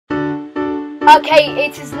Okay,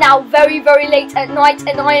 it is now very late at night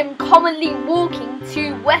and I am currently walking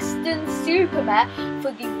to Weston-Super-Mare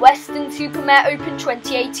for the Weston-Super-Mare Open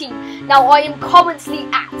 2018. Now I am currently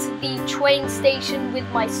at the train station with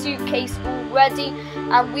my suitcase all ready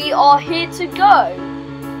and we are here to go.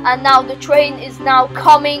 And now the train is now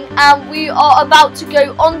coming and we are about to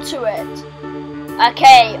go onto it.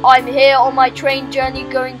 Okay, I'm here on my train journey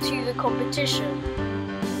going to the competition.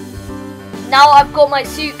 Now I've got my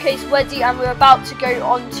suitcase ready and we're about to go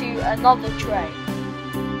onto another train.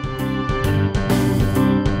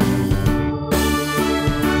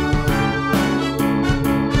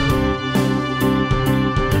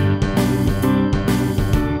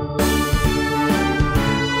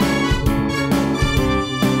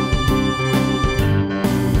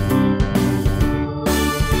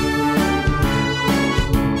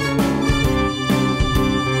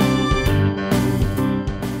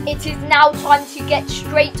 It is now time to get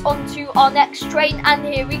straight onto our next train and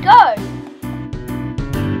here we go.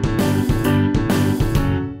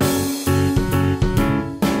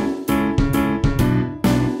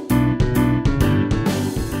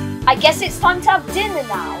 I guess it's time to have dinner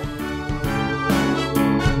now.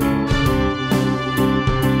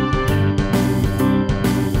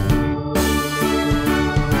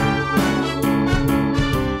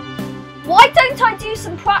 Why don't I do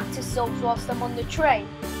some practice solves whilst I'm on the train?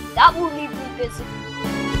 That will leave me busy.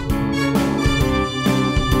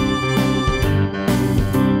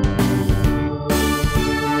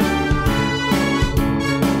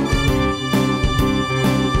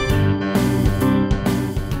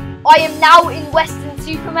 I am now in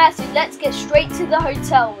Weston-Super-Mare, so let's get straight to the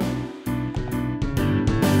hotel room.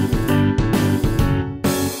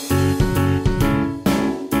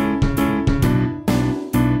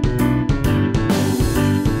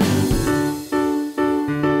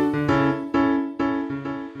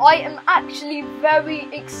 I am actually very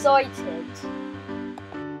excited.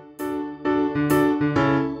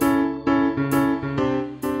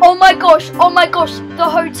 Oh my gosh, the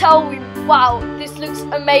hotel room. Wow, this looks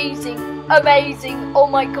amazing, amazing. Oh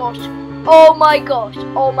my gosh, oh my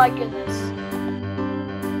goodness.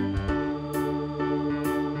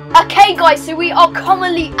 Okay guys, so we are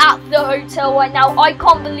currently at the hotel right now. I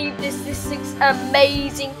can't believe this looks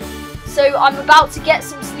amazing. So I'm about to get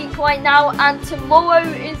some sleep right now and tomorrow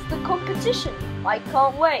is the competition. I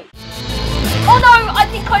can't wait. Oh no, I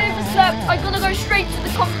think I overslept. I'm gonna go straight to the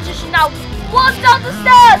competition now. One down the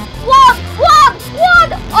stairs. One.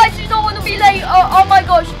 I do not want to be late. Oh my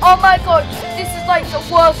gosh. This is like the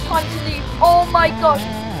worst time to leave. Oh my gosh.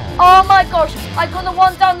 I'm gonna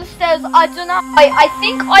run down the stairs. I don't know. I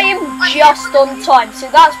think I am just on time,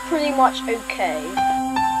 so that's pretty much okay.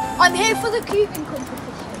 I'm here for the cubing competition.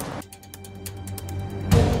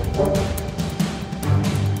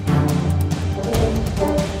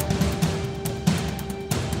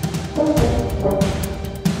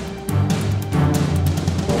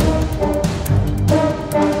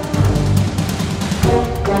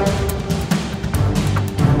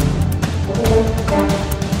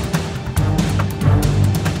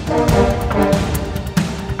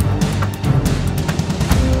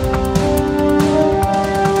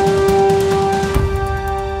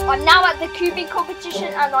 I'm now at the cubing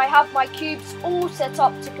competition and I have my cubes all set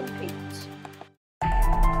up to compete.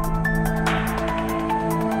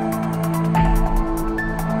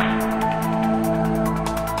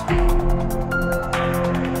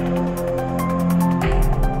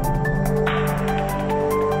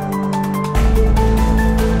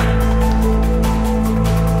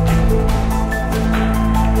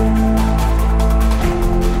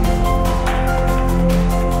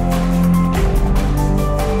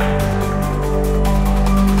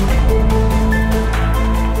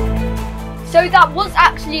 So that was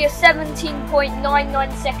actually a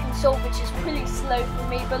 17.99 second solve, which is pretty slow for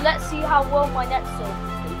me, but let's see how well my next solve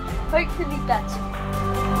will be. Hopefully better.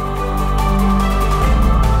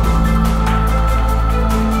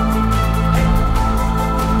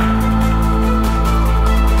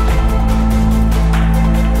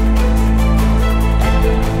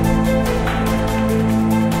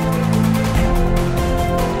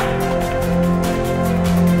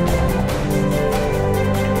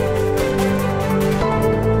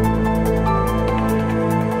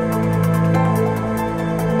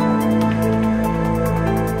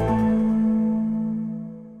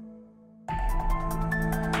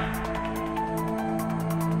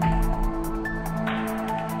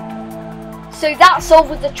 So that solve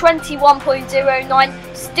was a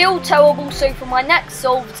 21.09, still terrible. So for my next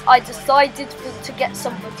solves, I decided to get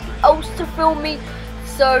somebody else to film me.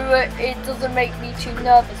 so it doesn't make me too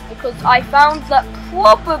nervous, because I found that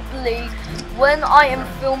probably when I am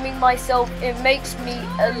filming myself it makes me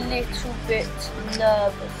a little bit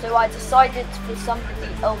nervous, so I decided for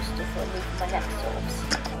somebody else to film me for my next films.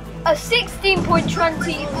 A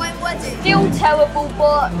 16.20, still terrible,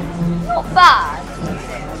 but not bad.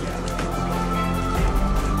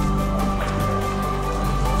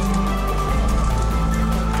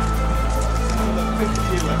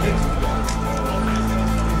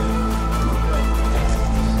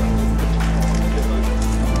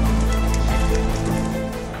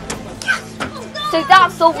 So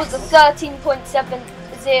that salt was a 13.70.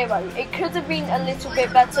 It could have been a little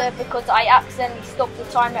bit better because I accidentally stopped the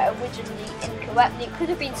timer originally incorrectly. It could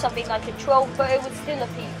have been something like a 12, but it was still a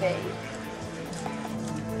PB.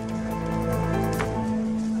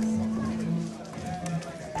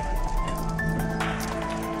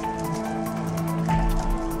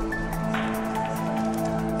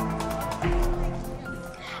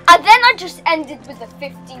 And then I just ended with a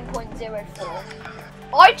 15.04.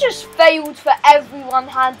 I just failed for every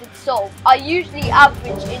one-handed solve. I usually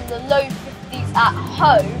average in the low 50s at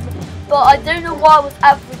home, but I don't know why I was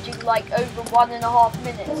averaging like over 1.5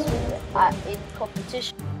 minutes in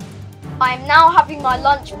competition. I am now having my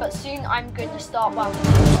lunch, but soon I'm going to start my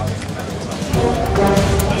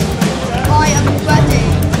I am ready.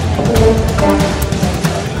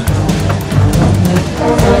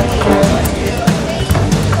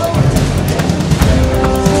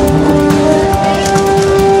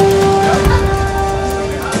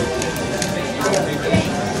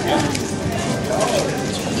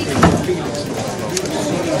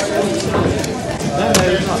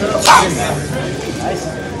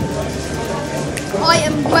 I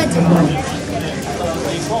am ready.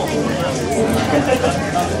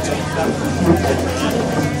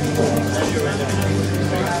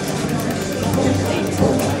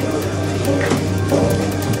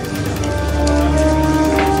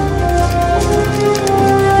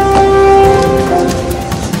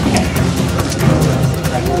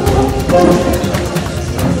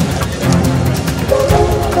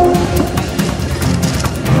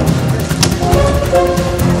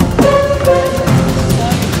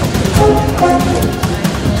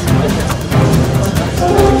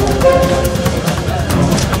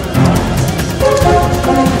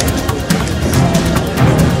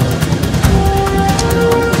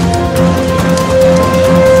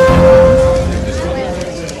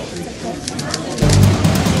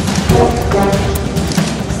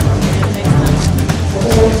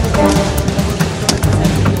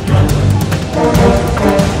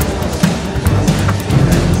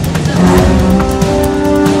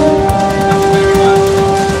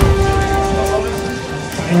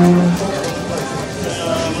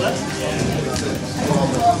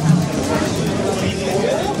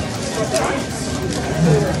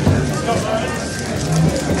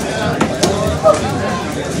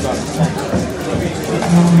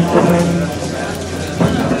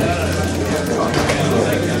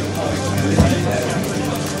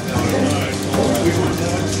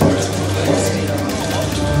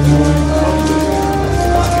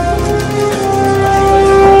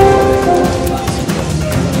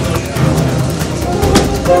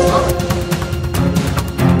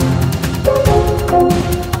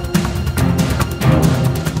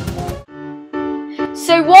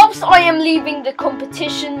 So whilst I am leaving the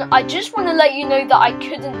competition, I just want to let you know that I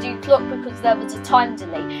couldn't do clock because there was a time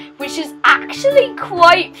delay, which is actually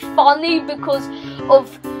quite funny because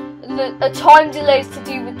of the time delay is to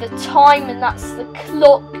do with the time, and that's the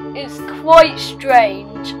clock. Is quite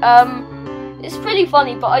strange. It's pretty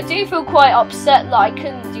funny, but I do feel quite upset that I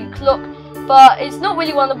couldn't do clock, but it's not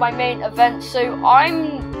really one of my main events, so I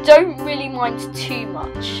don't really mind too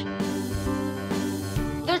much.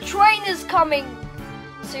 The train is coming.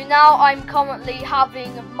 So now I'm currently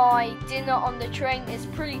having my dinner on the train. It's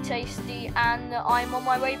pretty tasty and I'm on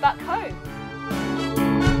my way back home.